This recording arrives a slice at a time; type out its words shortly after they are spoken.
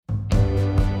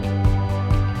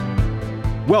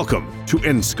Welcome to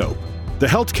Enscope, the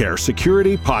Healthcare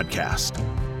Security Podcast.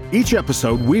 Each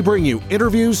episode, we bring you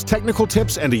interviews, technical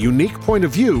tips, and a unique point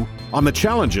of view on the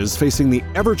challenges facing the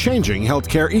ever-changing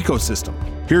healthcare ecosystem.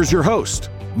 Here's your host,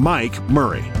 Mike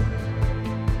Murray.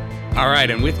 All right,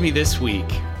 and with me this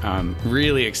week, I'm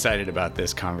really excited about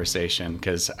this conversation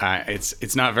because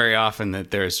it's not very often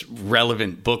that there's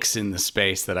relevant books in the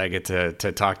space that I get to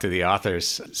talk to the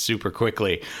authors super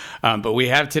quickly. But we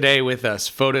have today with us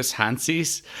Fotis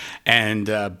Hantzis and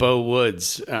Beau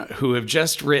Woods, who have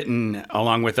just written,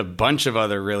 along with a bunch of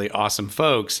other really awesome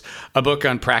folks, a book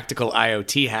on practical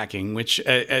IoT hacking, which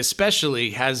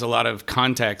especially has a lot of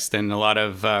context and a lot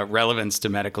of relevance to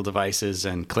medical devices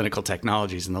and clinical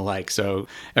technologies and the like. So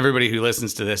everybody who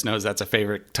listens to this knows that's a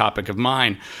favorite topic of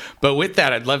mine. But with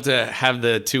that, I'd love to have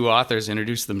the two authors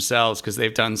introduce themselves because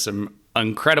they've done some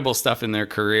incredible stuff in their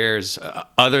careers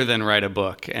other than write a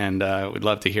book, and we'd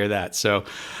love to hear that. So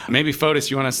maybe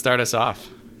Fotis, you want to start us off?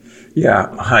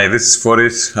 Yeah. Hi, this is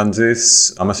Fotis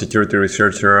Hantzis. I'm a security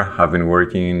researcher. I've been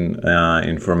working in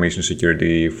information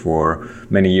security for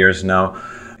many years now.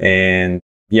 And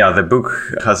yeah, the book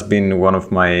has been one of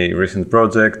my recent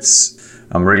projects.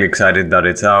 I'm really excited that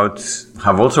it's out.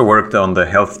 I've also worked on the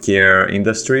healthcare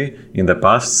industry in the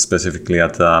past, specifically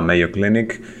at Mayo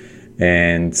Clinic.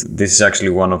 And this is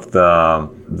actually one of the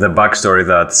backstory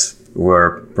that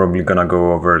we're probably gonna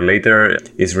go over later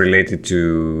is related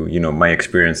to, my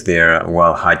experience there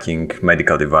while hacking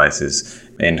medical devices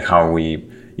and how we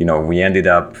ended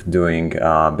up doing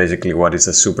basically what is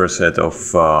a superset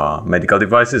of medical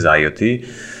devices, IoT,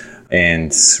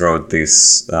 and wrote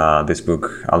this book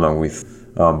along with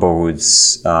Beau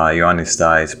Woods, Ioannis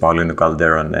Stais, Paulino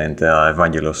Calderon, and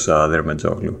Evangelos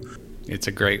Dermetzoglou. It's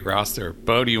a great roster.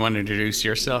 Beau, do you want to introduce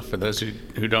yourself for those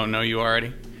who don't know you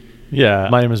already? Yeah,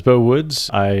 my name is Beau Woods.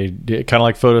 I kind of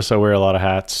like Fotis. I wear a lot of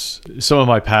hats. Some of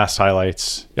my past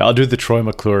highlights, I'll do the Troy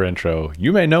McClure intro.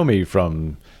 You may know me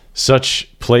from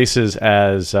such places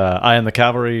as I Am the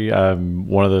Cavalry. I'm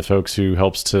one of the folks who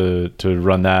helps to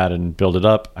run that and build it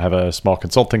up. I have a small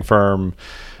consulting firm.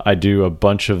 I do a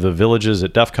bunch of the villages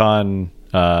at DEF CON,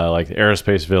 like the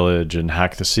Aerospace Village and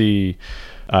Hack the Sea.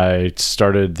 I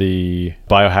started the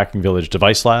Biohacking Village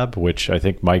Device Lab, which I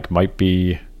think, Mike, might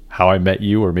be how I met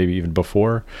you, or maybe even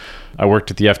before. I worked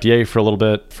at the FDA for a little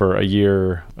bit, for a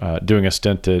year, doing a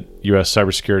stint at U.S.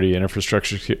 Cybersecurity and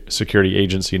Infrastructure Security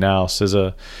Agency, now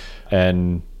CISA,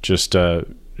 and just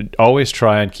always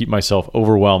try and keep myself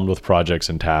overwhelmed with projects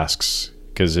and tasks,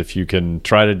 because if you can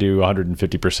try to do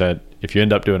 150%, if you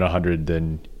end up doing 100,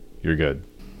 then you're good.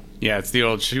 Yeah, it's the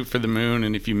old shoot for the moon,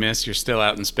 and if you miss, you're still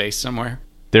out in space somewhere.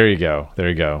 There you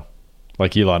go.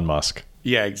 Like Elon Musk.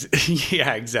 Yeah,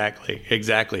 yeah,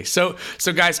 exactly. So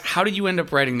guys, how did you end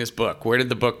up writing this book? Where did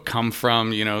the book come from?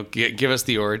 Give us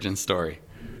the origin story.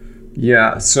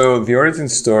 Yeah, so the origin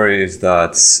story is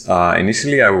that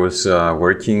initially I was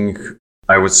working.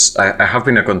 I have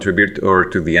been a contributor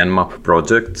to the Nmap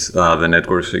project, the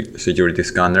network security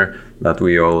scanner that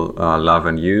we all love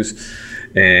and use.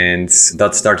 And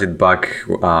that started back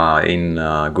in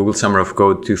Google Summer of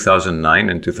Code 2009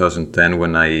 and 2010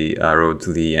 when I wrote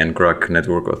the NCRACK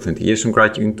network authentication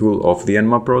cracking tool of the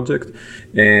Nmap project.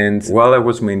 And while I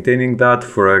was maintaining that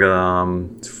for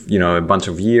a bunch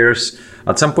of years,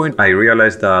 at some point I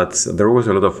realized that there was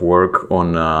a lot of work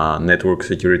on network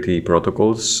security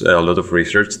protocols, a lot of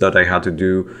research that I had to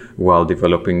do while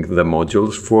developing the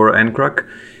modules for NCRACK.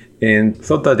 And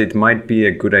thought that it might be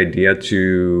a good idea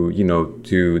to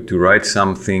write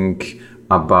something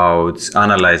about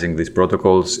analyzing these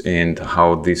protocols and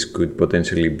how this could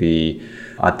potentially be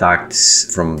attacked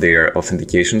from their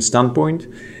authentication standpoint.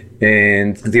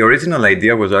 And the original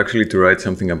idea was actually to write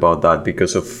something about that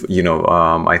because of,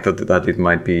 I thought that it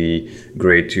might be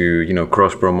great to,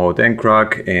 cross-promote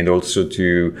NCRACK and also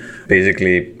to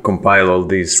basically compile all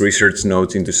these research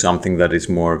notes into something that is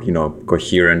more,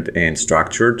 coherent and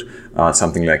structured,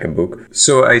 something like a book.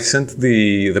 So I sent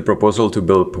the proposal to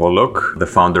Bill Pollock, the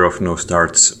founder of No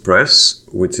Starts Press,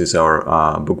 which is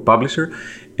our book publisher.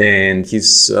 And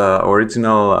his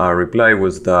original reply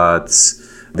was that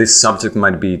this subject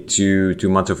might be too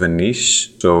much of a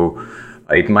niche, so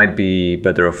it might be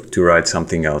better off to write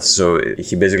something else. So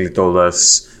he basically told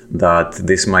us that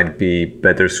this might be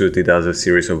better suited as a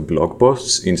series of blog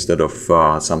posts instead of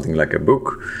something like a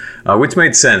book, which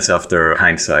made sense after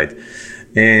hindsight.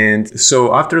 And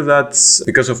so after that,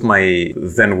 because of my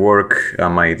then work,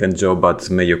 my then job at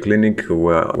Mayo Clinic,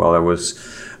 while I was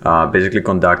basically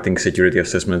conducting security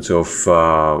assessments of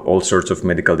all sorts of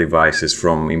medical devices,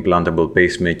 from implantable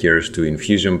pacemakers to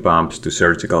infusion pumps to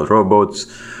surgical robots.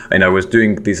 And I was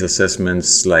doing these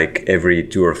assessments like every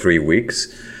 2 or 3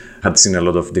 weeks. Had seen a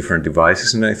lot of different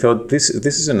devices, and I thought this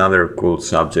is another cool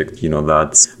subject,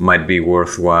 that might be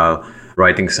worthwhile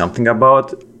writing something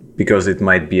about, because it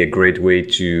might be a great way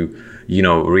to,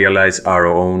 realize our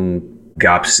own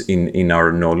gaps in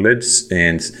our knowledge.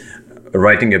 And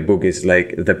writing a book is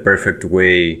like the perfect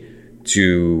way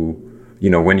to,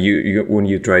 when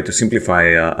you try to simplify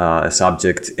a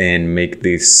subject and make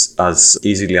this as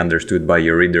easily understood by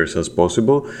your readers as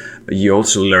possible, you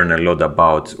also learn a lot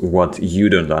about what you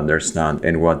don't understand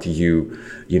and what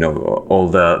all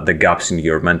the gaps in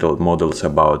your mental models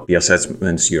about the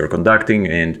assessments you're conducting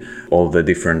and all the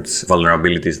different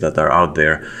vulnerabilities that are out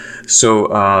there. So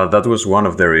that was one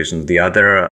of the reasons. The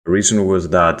other reason was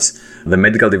that the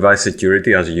medical device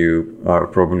security, as you are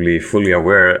probably fully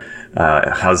aware,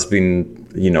 has been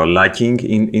lacking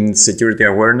in security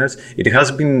awareness. It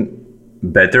has been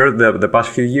better the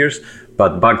past few years,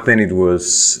 but back then it was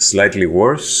slightly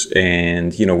worse.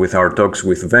 And with our talks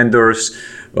with vendors,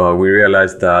 we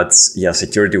realized that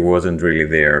security wasn't really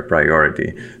their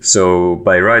priority. So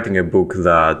by writing a book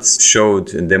that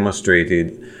showed and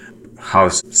demonstrated how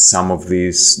some of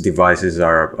these devices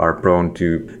are prone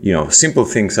to, simple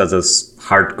things such as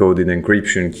hard-coded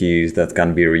encryption keys that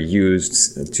can be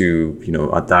reused to,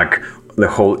 attack the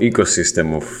whole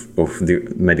ecosystem of the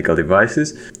medical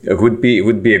devices, it would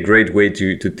be a great way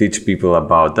to teach people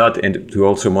about that, and to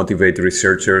also motivate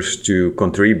researchers to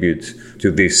contribute to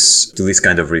this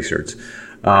kind of research.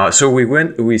 So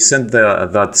we sent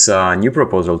that new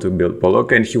proposal to Bill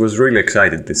Pollock, and he was really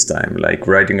excited this time, like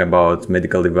writing about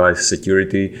medical device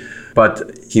security. But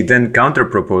he then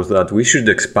counter-proposed that we should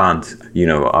expand,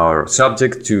 our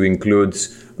subject to include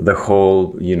the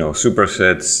whole,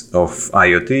 supersets of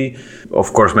IoT.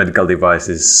 Of course, medical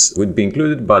devices would be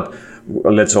included, but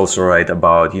let's also write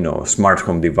about, smart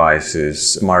home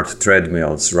devices, smart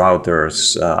treadmills,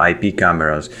 routers, IP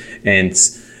cameras. And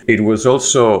it was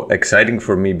also exciting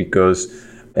for me because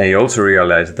I also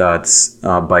realized that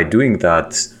by doing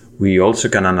that, we also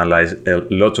can analyze a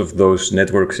lot of those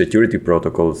network security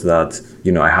protocols that,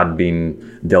 I had been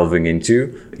delving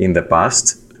into in the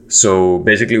past. So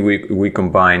basically we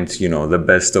combined, the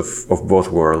best of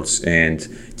both worlds, and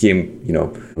Kim,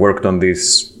 worked on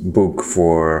this book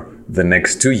for the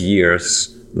next 2 years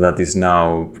that is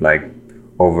now like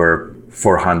over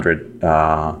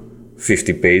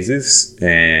 450 pages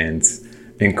and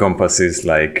encompasses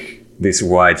like this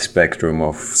wide spectrum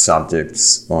of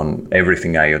subjects on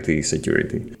everything IoT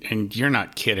security. And you're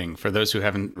not kidding. For those who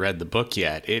haven't read the book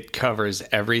yet, it covers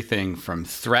everything from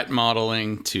threat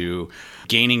modeling to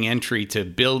gaining entry to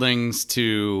buildings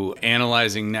to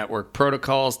analyzing network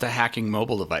protocols to hacking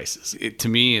mobile devices. To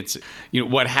me, it's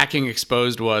what Hacking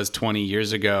Exposed was 20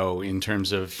 years ago in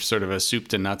terms of sort of a soup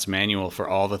to nuts manual for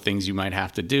all the things you might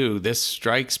have to do. This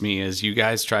strikes me as you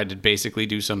guys tried to basically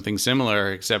do something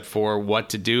similar, except for what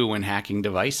to do when hacking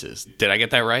devices. Did I get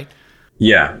that right?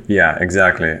 Yeah,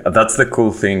 exactly. That's the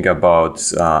cool thing about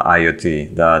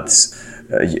IoT, that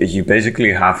you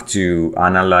basically have to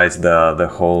analyze the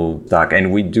whole stack.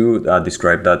 And we do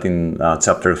describe that in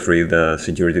chapter 3, the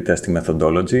security testing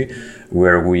methodology,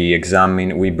 where we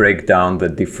break down the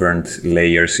different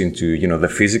layers into, the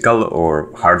physical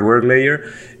or hardware layer,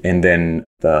 and then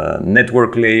the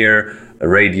network layer, a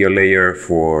radio layer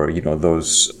for,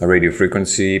 those radio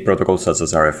frequency protocols such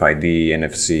as RFID,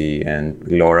 NFC, and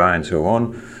LoRa, and so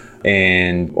on.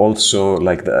 And also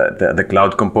like the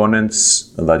cloud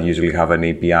components that usually have an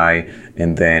API,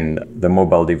 and then the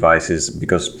mobile devices,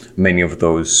 because many of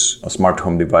those smart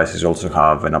home devices also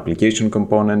have an application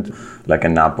component, like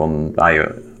an app on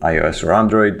iOS or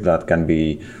Android that can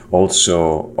be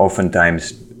also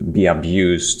oftentimes be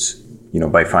abused,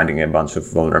 by finding a bunch of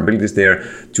vulnerabilities there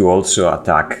to also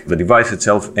attack the device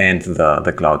itself and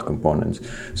the cloud components.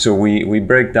 So we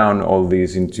break down all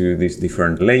these into these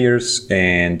different layers,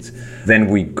 and then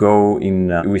we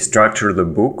we structure the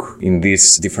book in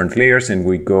these different layers, and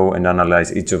we go and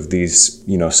analyze each of these,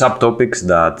 subtopics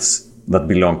that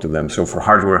belong to them. So for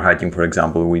hardware hacking, for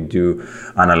example, we do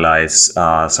analyze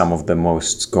some of the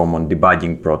most common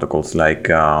debugging protocols like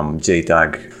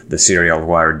JTAG, the serial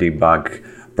wire debug,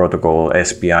 protocol,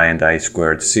 SPI and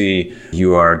I2C.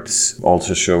 UARTs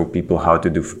also show people how to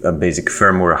do a basic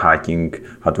firmware hacking,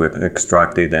 how to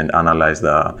extract it and analyze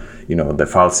the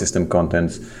file system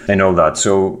contents and all that.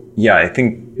 So yeah, I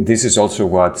think this is also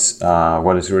what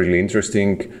is really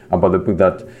interesting about the book,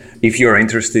 that if you're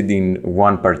interested in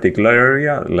one particular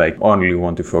area, like only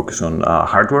want to focus on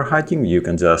hardware hacking, you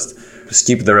can just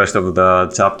skip the rest of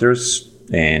the chapters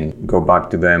and go back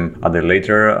to them at a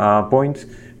later point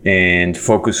and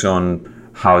focus on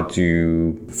how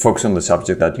to focus on the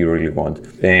subject that you really want.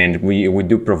 And we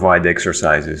do provide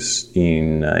exercises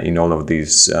in all of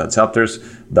these chapters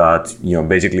that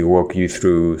basically walk you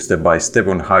through step by step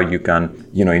on how you can,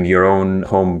 in your own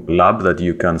home lab, that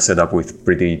you can set up with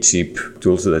pretty cheap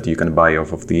tools that you can buy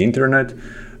off of the internet.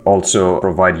 Also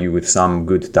provide you with some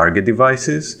good target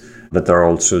devices that are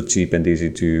also cheap and easy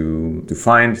to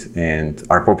find and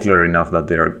are popular enough that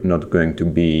they're not going to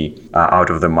be out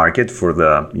of the market for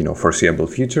the foreseeable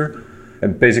future.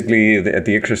 And basically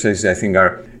the exercises, I think,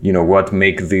 are what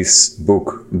make this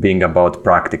book being about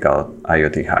practical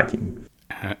IoT hacking.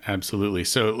 Absolutely.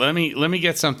 So let me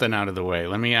get something out of the way.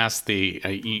 Let me ask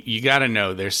you got to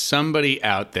know, there's somebody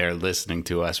out there listening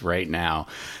to us right now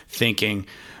thinking,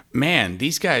 man,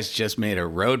 these guys just made a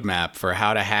roadmap for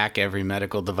how to hack every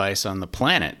medical device on the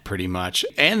planet, pretty much.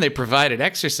 And they provided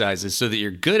exercises so that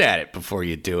you're good at it before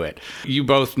you do it. You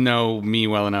both know me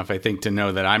well enough, I think, to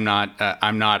know that I'm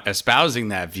not espousing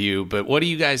that view. But what do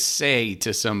you guys say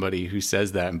to somebody who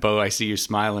says that? And Bo, I see you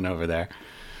smiling over there.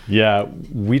 Yeah,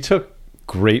 we took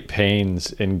great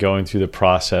pains in going through the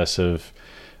process of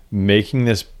making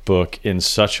this book in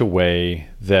such a way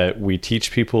that we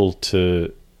teach people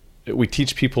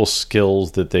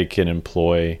skills that they can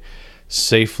employ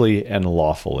safely and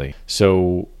lawfully.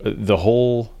 So the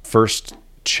whole first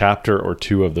chapter or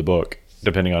two of the book,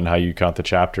 depending on how you count the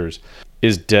chapters,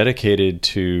 is dedicated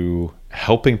to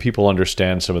helping people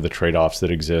understand some of the trade-offs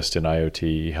that exist in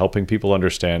IoT, helping people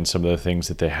understand some of the things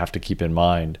that they have to keep in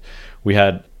mind. We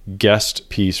had a guest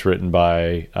piece written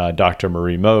by Dr.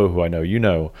 Marie Moe, who I know you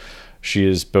know. She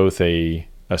is both a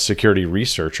security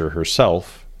researcher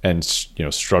herself, and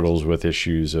struggles with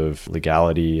issues of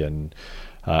legality and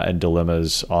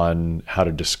dilemmas on how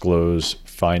to disclose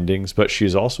findings. But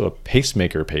she's also a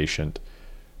pacemaker patient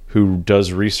who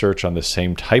does research on the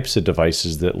same types of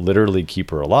devices that literally keep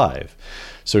her alive.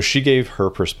 So she gave her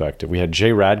perspective. We had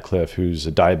Jay Radcliffe, who's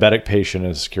a diabetic patient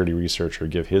and a security researcher,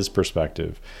 give his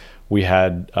perspective. We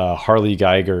had Harley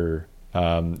Geiger,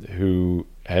 who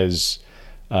he's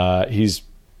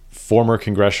former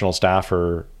congressional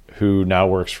staffer who now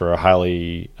works for a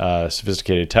highly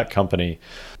sophisticated tech company,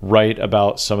 write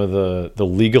about some of the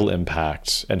legal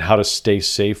impacts and how to stay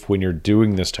safe when you're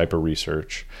doing this type of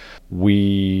research.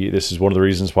 This is one of the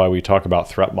reasons why we talk about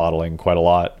threat modeling quite a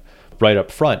lot right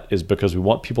up front, is because we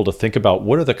want people to think about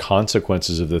what are the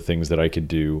consequences of the things that I could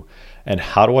do, and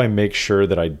how do I make sure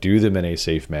that I do them in a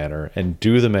safe manner and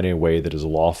do them in a way that is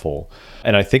lawful.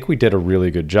 And I think we did a really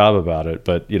good job about it,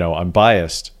 but I'm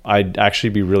biased. I'd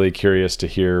actually be really curious to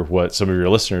hear what some of your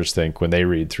listeners think when they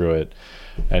read through it.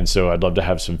 And so I'd love to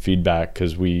have some feedback,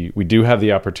 because we do have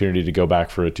the opportunity to go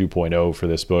back for a 2.0 for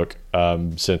this book,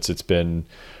 since it's been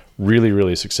really,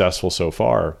 really successful so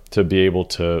far, to be able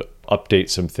to update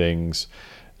some things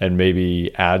and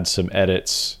maybe add some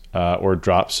edits or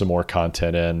drop some more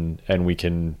content in, and we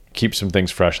can keep some things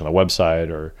fresh on the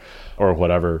website or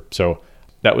whatever. So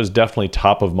that was definitely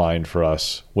top of mind for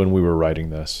us when we were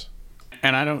writing this.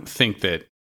 And I don't think that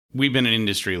we've been in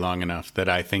industry long enough that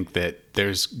I think that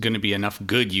there's going to be enough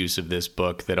good use of this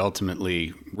book that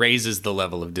ultimately raises the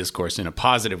level of discourse in a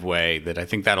positive way, that I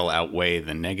think that'll outweigh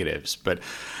the negatives. But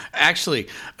actually,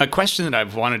 a question that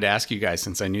I've wanted to ask you guys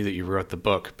since I knew that you wrote the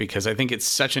book, because I think it's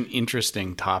such an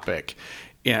interesting topic.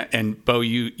 Yeah, and Bo,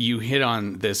 you hit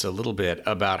on this a little bit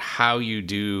about how you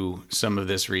do some of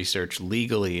this research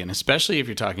legally, and especially if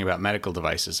you're talking about medical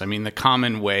devices. I mean, the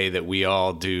common way that we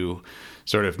all do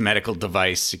sort of medical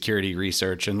device security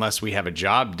research, unless we have a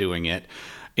job doing it,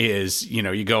 is,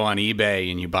 you go on eBay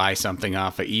and you buy something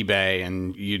off of eBay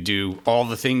and you do all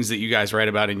the things that you guys write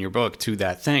about in your book to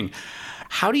that thing.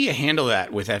 How do you handle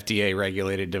that with FDA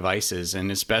regulated devices? And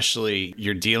especially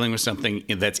you're dealing with something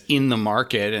that's in the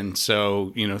market. And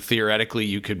so, theoretically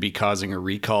you could be causing a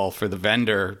recall for the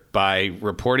vendor by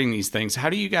reporting these things. How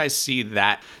do you guys see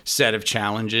that set of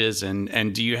challenges?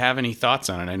 And do you have any thoughts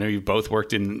on it? I know you've both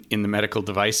worked in the medical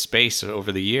device space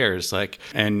over the years.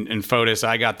 And Fotis,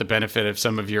 I got the benefit of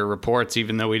some of your reports,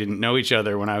 even though we didn't know each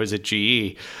other when I was at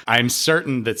GE. I'm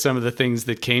certain that some of the things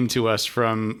that came to us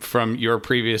from your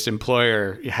previous employer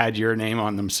there had your name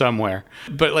on them somewhere.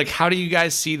 But like, how do you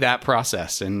guys see that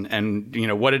process? And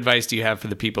what advice do you have for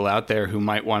the people out there who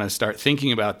might want to start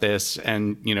thinking about this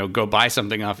and, go buy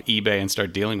something off eBay and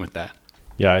start dealing with that?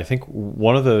 Yeah, I think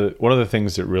one of the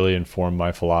things that really informed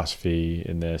my philosophy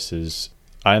in this is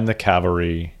I'm the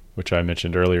Cavalry, which I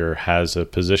mentioned earlier, has a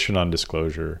position on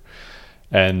disclosure.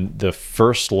 And the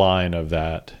first line of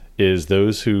that is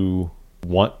those who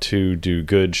want to do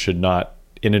good should not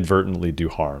inadvertently do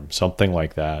harm, something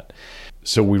like that.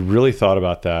 So we really thought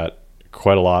about that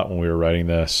quite a lot when we were writing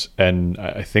this. And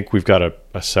I think we've got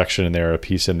a section in there, a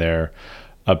piece in there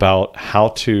about how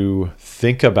to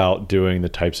think about doing the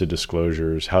types of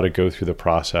disclosures, how to go through the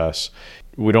process.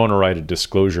 We don't want to write a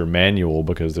disclosure manual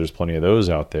because there's plenty of those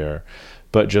out there,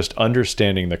 but just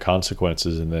understanding the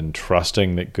consequences and then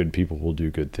trusting that good people will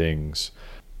do good things.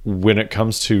 When it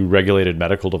comes to regulated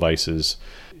medical devices,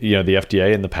 the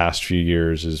FDA in the past few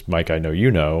years, as Mike, I know you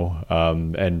know,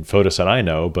 and Fotis and I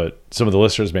know, but some of the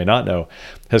listeners may not know,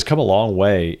 has come a long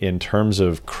way in terms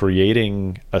of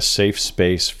creating a safe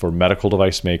space for medical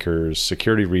device makers,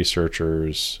 security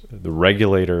researchers, the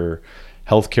regulator,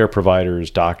 healthcare providers,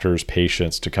 doctors,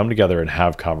 patients to come together and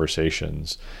have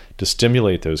conversations, to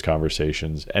stimulate those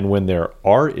conversations. And when there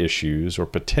are issues or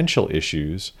potential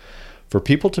issues, for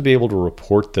people to be able to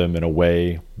report them in a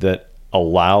way that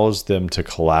allows them to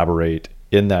collaborate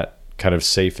in that kind of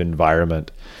safe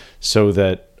environment so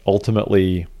that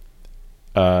ultimately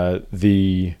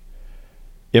the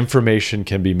information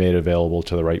can be made available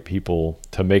to the right people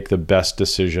to make the best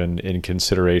decision in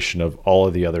consideration of all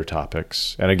of the other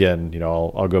topics. And again,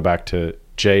 I'll go back to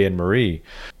Jay and Marie.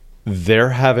 They're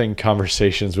having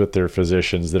conversations with their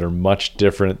physicians that are much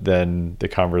different than the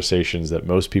conversations that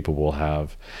most people will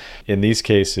have. In these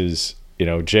cases,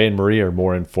 Jay and Marie are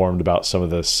more informed about some of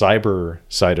the cyber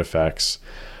side effects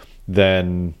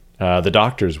than the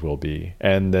doctors will be.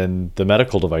 And then the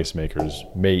medical device makers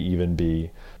may even be,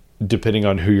 depending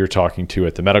on who you're talking to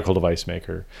at the medical device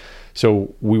maker.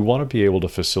 So we want to be able to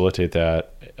facilitate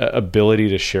that ability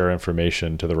to share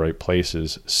information to the right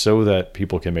places so that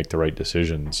people can make the right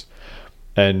decisions.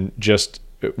 And just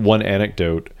one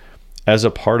anecdote, as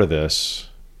a part of this,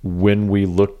 when we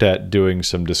looked at doing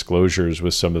some disclosures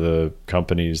with some of the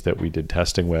companies that we did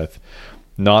testing with,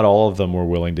 not all of them were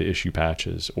willing to issue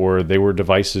patches, or they were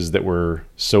devices that were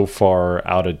so far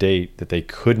out of date that they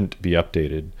couldn't be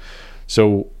updated.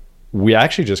 So we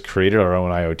actually just created our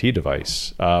own IoT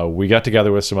device. We got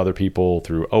together with some other people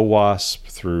through OWASP,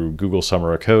 through Google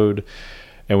Summer of Code,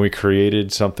 and we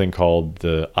created something called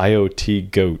the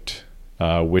IoT Goat,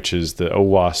 which is the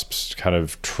OWASP's kind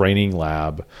of training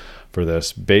lab for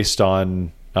this, based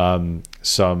on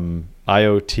some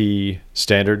IoT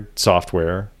standard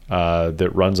software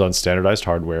that runs on standardized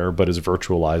hardware but is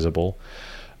virtualizable.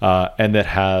 And that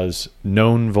has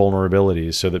known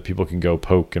vulnerabilities so that people can go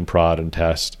poke and prod and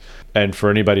test. And for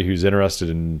anybody who's interested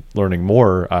in learning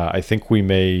more, I think we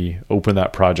may open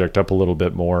that project up a little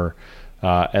bit more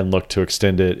and look to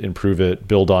extend it, improve it,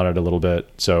 build on it a little bit.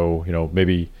 So,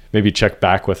 maybe check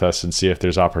back with us and see if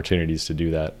there's opportunities to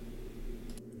do that.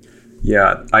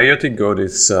 Yeah, IoT Goat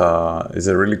is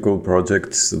a really cool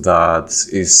project that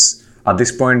is, at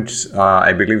this point,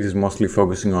 I believe is mostly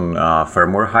focusing on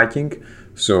firmware hacking.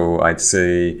 So I'd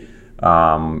say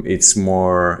it's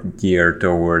more geared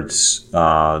towards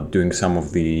doing some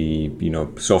of the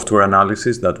software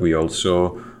analysis that we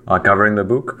also cover in the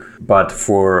book. But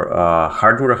for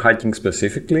hardware hacking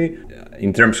specifically,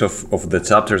 in terms of the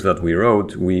chapters that we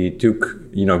wrote, we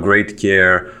took great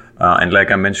care. And like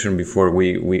I mentioned before,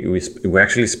 we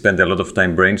actually spent a lot of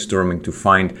time brainstorming to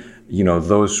find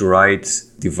those right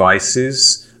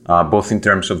devices, both in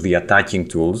terms of the attacking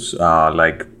tools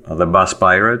like the Buzz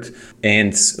Pirate,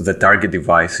 and the target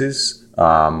devices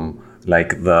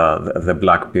like the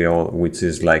Black Pill, which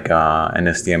is like an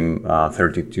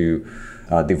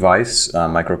STM32 device,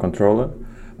 microcontroller,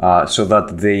 so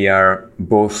that they are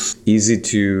both easy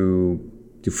to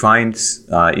find,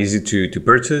 easy to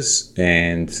purchase,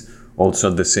 and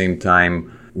also at the same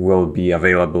time will be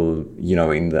available,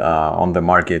 on the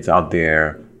market out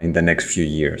there in the next few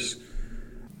years.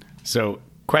 So,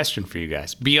 question for you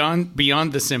guys: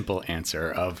 beyond the simple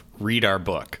answer of read our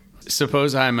book.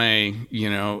 Suppose I'm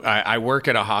I work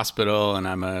at a hospital and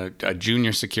I'm a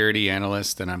junior security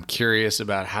analyst, and I'm curious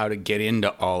about how to get into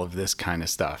all of this kind of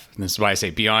stuff. And this is why I say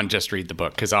beyond just read the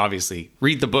book, because obviously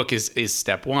read the book is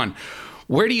step one.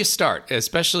 Where do you start?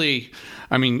 Especially,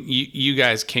 I mean, you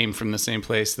guys came from the same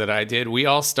place that I did. We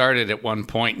all started at one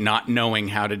point not knowing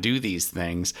how to do these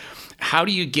things. How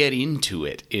do you get into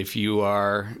it if you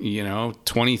are,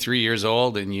 23 years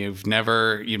old and you've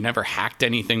never hacked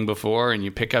anything before and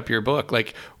you pick up your book?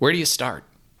 Like, where do you start?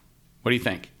 What do you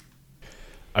think?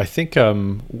 I think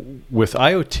with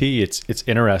IoT, it's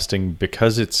interesting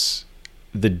because it's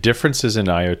the differences in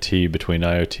IoT between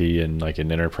IoT and like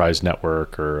an enterprise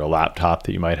network or a laptop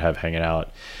that you might have hanging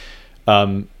out.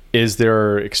 Is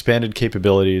there expanded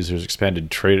capabilities? There's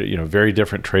expanded very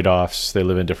different trade-offs. They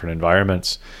live in different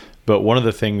environments. But one of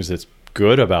the things that's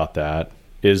good about that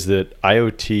is that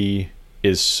IoT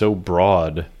is so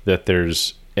broad that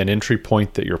there's an entry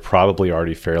point that you're probably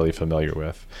already fairly familiar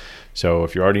with. So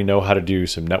if you already know how to do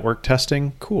some network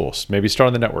testing, cool. Maybe start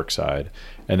on the network side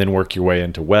and then work your way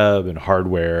into web and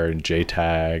hardware and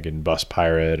JTAG and bus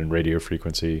pirate and radio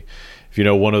frequency. If you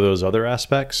know one of those other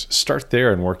aspects, start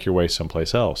there and work your way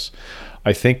someplace else.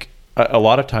 I think a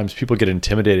lot of times people get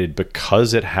intimidated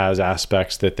because it has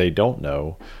aspects that they don't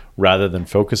know rather than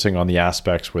focusing on the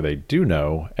aspects where they do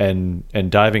know and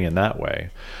diving in that way.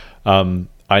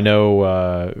 I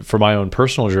know for my own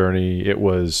personal journey, it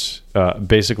was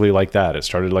basically like that. It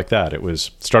started like that. It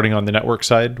was starting on the network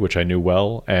side, which I knew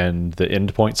well, and the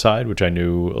endpoint side, which I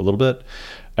knew a little bit,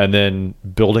 and then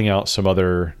building out some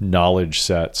other knowledge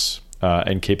sets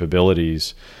and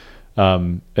capabilities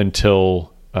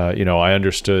until I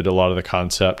understood a lot of the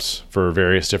concepts for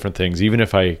various different things. Even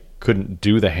if I couldn't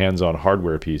do the hands-on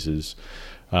hardware pieces,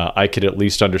 I could at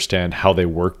least understand how they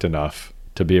worked enough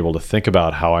to be able to think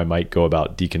about how I might go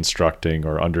about deconstructing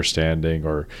or understanding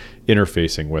or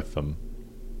interfacing with them.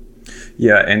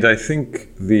 Yeah, and I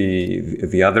think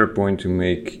the other point to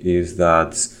make is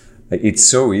that it's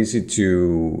so easy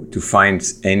to find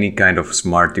any kind of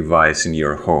smart device in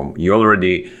your home. We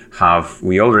already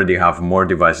have more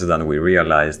devices than we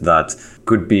realize that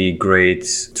could be great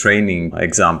training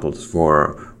examples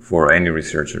for any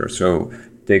researcher. So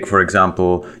take, for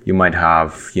example, you might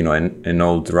have, an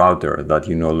old router that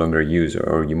you no longer use,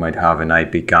 or you might have an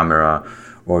IP camera,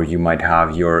 or you might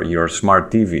have your smart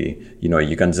TV.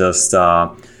 You can just,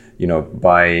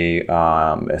 buy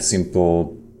a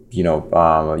simple,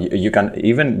 you can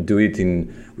even do it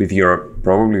with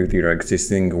your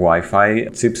existing Wi-Fi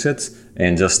chipsets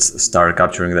and just start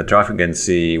capturing the traffic and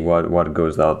see what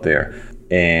goes out there.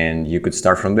 And you could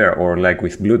start from there, or like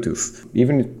with Bluetooth,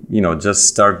 even, just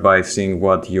start by seeing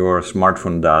what your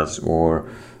smartphone does, or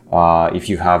if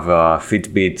you have a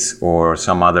Fitbit or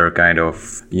some other kind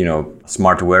of,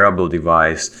 smart wearable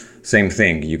device, same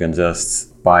thing. You can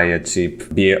just buy a cheap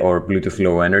or Bluetooth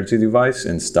low energy device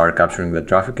and start capturing the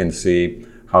traffic and see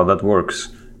how that works.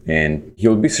 And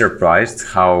you'll be surprised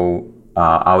how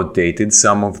outdated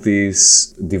some of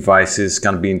these devices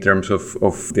can be in terms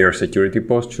of their security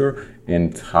posture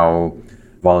and how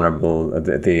vulnerable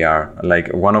they are.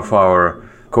 Like one of our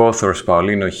co-authors,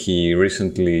 Paulino, he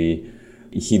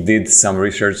did some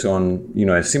research on,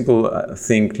 a simple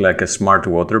thing like a smart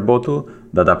water bottle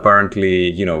that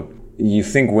apparently, you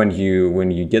think when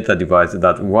you get that device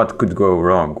that what could go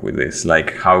wrong with this?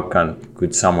 Like how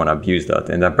could someone abuse that?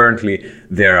 And apparently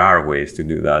there are ways to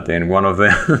do that. And one of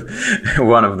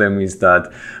them is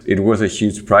that it was a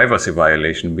huge privacy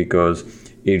violation because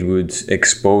it would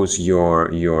expose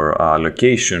your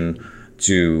location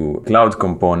to cloud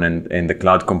component, and the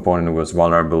cloud component was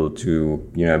vulnerable to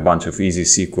a bunch of easy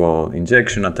SQL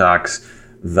injection attacks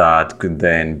that could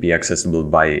then be accessible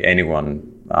by anyone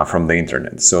from the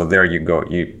internet. So there you go.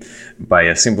 You buy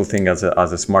a simple thing as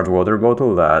a smart water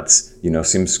bottle that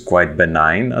seems quite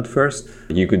benign at first.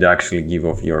 You could actually give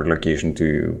off your location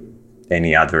to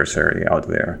any adversary out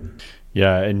there.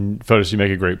 Yeah, and Fotis, you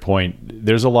make a great point.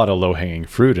 There's a lot of low-hanging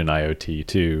fruit in IoT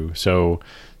too. So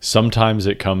sometimes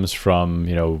it comes from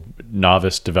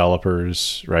novice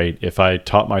developers, right? If I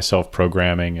taught myself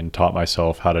programming and taught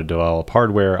myself how to develop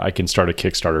hardware, I can start a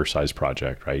Kickstarter size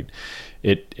project, right?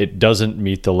 It doesn't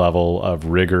meet the level of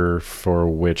rigor for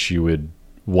which you would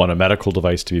want a medical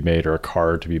device to be made or a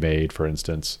car to be made, for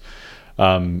instance.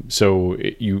 So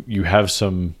you have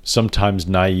some sometimes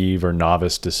naive or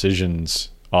novice decisions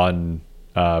on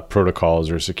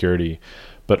protocols or security,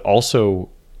 but also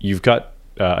you've got,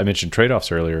 I mentioned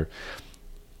trade-offs earlier.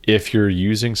 If you're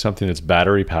using something that's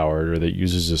battery powered or that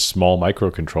uses a small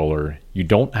microcontroller, you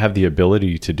don't have the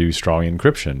ability to do strong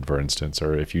encryption, for instance.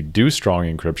 Or if you do strong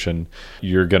encryption,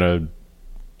 you're going to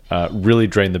really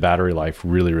drain the battery life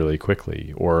really, really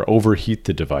quickly, or overheat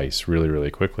the device really,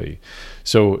 really quickly.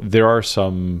 So there are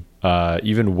some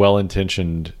even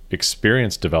well-intentioned,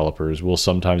 experienced developers will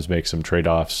sometimes make some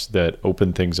trade-offs that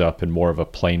open things up in more of a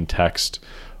plain text,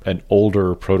 an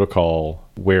older protocol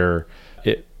where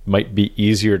it might be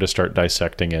easier to start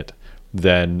dissecting it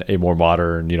than a more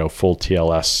modern, full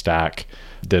TLS stack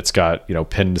that's got,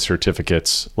 pinned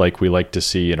certificates like we like to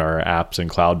see in our apps and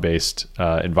cloud-based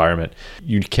environment.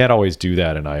 You can't always do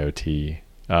that in IoT.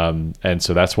 And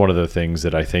so that's one of the things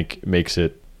that I think makes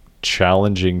it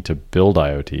challenging to build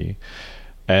IoT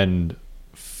and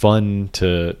fun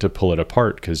to pull it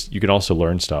apart, because you can also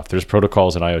learn stuff. There's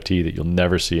protocols in IoT that you'll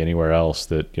never see anywhere else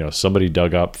that, somebody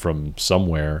dug up from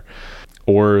somewhere,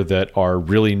 or that are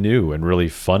really new and really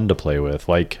fun to play with.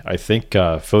 Like, I think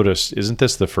Fotis, isn't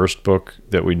this the first book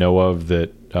that we know of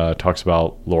that talks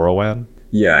about LoRaWAN?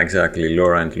 Yeah, exactly.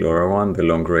 LoRa and LoRaWAN, the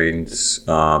long-range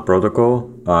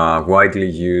protocol, widely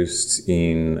used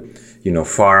in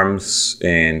farms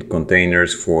and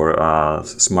containers for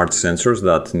smart sensors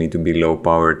that need to be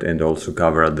low-powered and also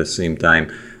cover at the same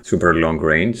time super long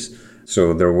range.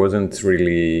 So there wasn't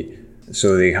really.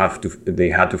 So they had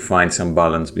to find some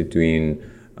balance between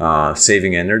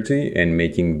saving energy and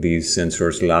making these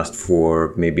sensors last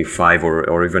for maybe 5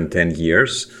 or even 10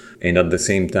 years, and at the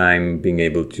same time being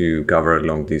able to cover a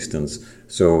long distance.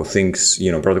 So things,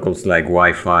 protocols like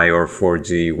Wi-Fi or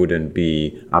 4G wouldn't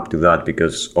be up to that,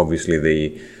 because obviously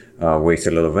they waste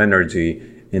a lot of energy.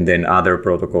 And then other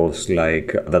protocols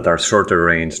that are shorter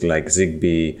range, like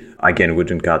Zigbee, again,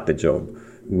 wouldn't cut the job.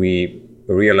 We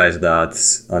realized that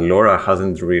LoRa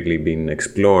hasn't really been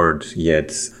explored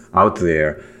yet out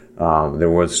there. There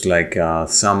was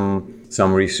some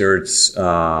research,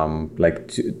 1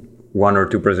 or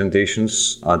 2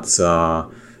 presentations at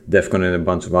DEF CON and a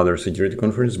bunch of other security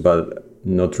conferences, but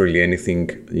not really anything,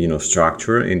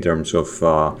 structured in terms of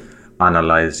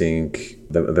analyzing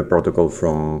the protocol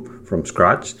from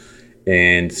scratch.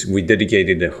 And we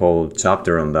dedicated a whole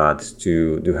chapter on that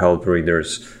to help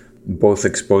readers both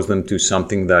expose them to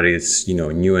something that is,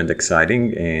 new and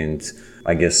exciting and,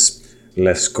 I guess,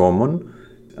 less common.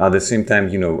 At the same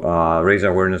time, raise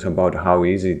awareness about how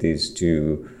easy it is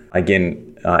to,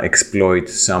 again, exploit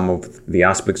some of the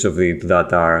aspects of it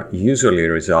that are usually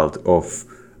a result of,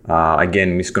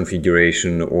 again,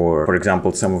 misconfiguration, or, for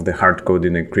example, some of the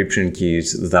hard-coded encryption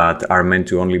keys that are meant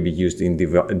to only be used in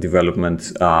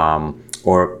development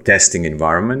or testing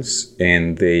environments,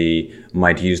 and they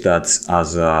might use that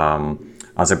as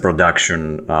a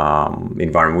production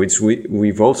environment, which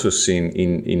we've also seen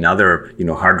in other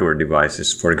hardware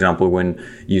devices. For example, when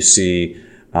you see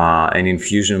an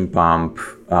infusion pump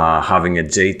having a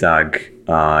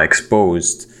JTAG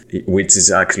exposed, which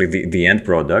is actually the end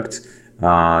product,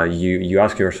 you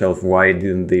ask yourself, why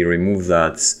didn't they remove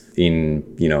that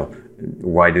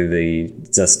why did they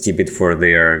just keep it for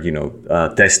their,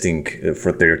 testing,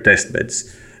 for their test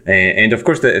beds? And of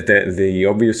course, the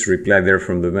obvious reply there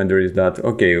from the vendor is that,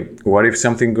 okay, what if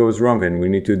something goes wrong and we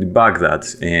need to debug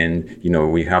that, and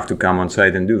we have to come on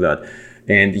site and do that?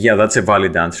 And yeah, that's a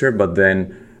valid answer, but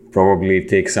then probably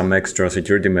take some extra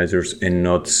security measures and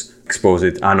not expose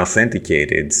it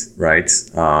unauthenticated, right?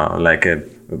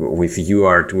 With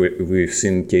UART, we've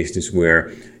seen cases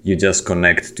where you just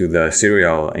connect to the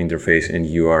serial interface and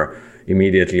you are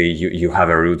immediately, you have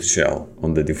a root shell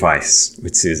on the device,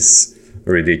 which is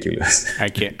ridiculous. I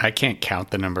can't count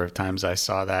the number of times I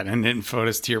saw that. And then,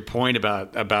 Fotis, to your point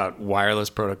about wireless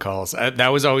protocols, that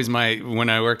was always when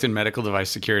I worked in medical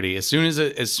device security. As soon as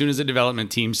a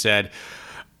development team said,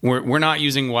 we're not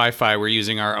using Wi-Fi, we're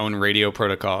using our own radio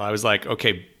protocol, I was like,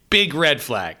 okay, big red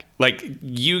flag. Like,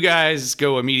 you guys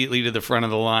go immediately to the front of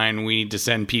the line. We need to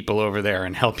send people over there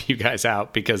and help you guys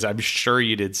out, because I'm sure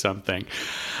you did something.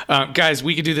 Guys,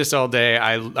 we could do this all day.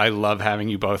 I love having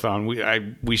you both on.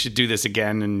 We should do this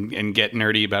again and get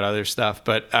nerdy about other stuff,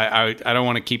 but I don't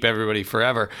want to keep everybody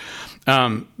forever.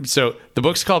 So the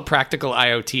book's called Practical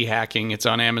IoT Hacking. It's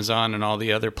on Amazon and all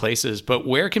the other places. But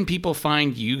where can people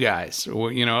find you guys?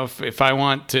 If I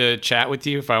want to chat with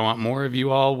you, if I want more of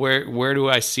you all, where do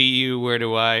I see you? Where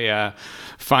do I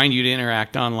find you to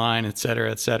interact online, et cetera,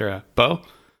 et cetera? Bo?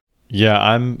 Yeah,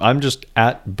 I'm just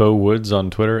at Bo Woods on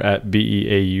Twitter, at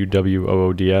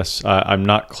BeauWoods. I'm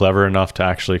not clever enough to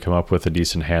actually come up with a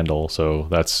decent handle, so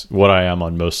that's what I am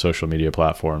on most social media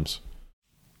platforms.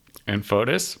 And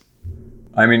Fotis?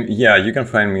 I mean, yeah, you can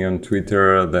find me on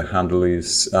Twitter. The handle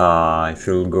is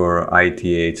Ithilgore,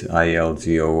 ITHILGORE.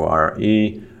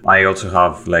 I also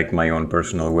have my own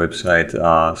personal website,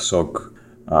 soc-ro.org,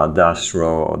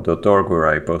 where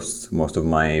I post most of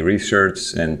my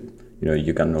research, and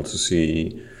you can also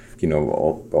see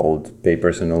old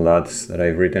papers and all that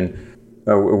I've written.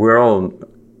 We're all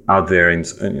out there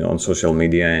on social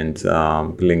media and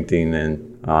LinkedIn,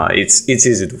 and it's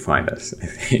easy to find us, I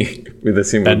think, with a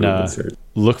simple Google search.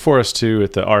 Look for us too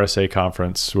at the RSA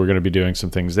conference. We're going to be doing some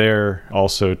things there.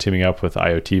 Also teaming up with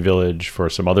IoT Village for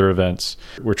some other events.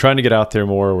 We're trying to get out there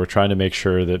more. We're trying to make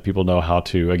sure that people know how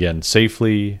to, again,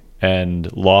 safely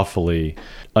and lawfully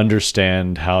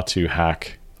understand how to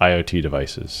hack IoT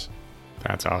devices.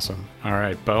 That's awesome. All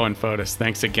right, Bo and Fotis,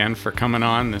 thanks again for coming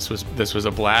on. This was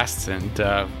a blast, and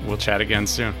we'll chat again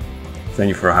soon. Thank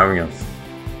you for having us.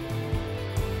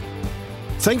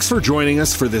 Thanks for joining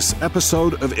us for this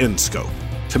episode of InScope.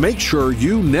 To make sure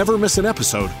you never miss an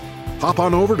episode, hop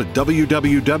on over to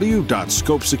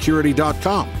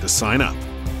www.scopesecurity.com to sign up.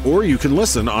 Or you can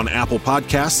listen on Apple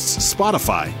Podcasts,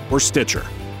 Spotify, or Stitcher.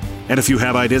 And if you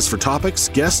have ideas for topics,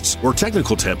 guests, or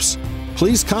technical tips,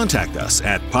 please contact us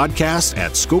at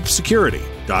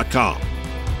podcast@scopesecurity.com.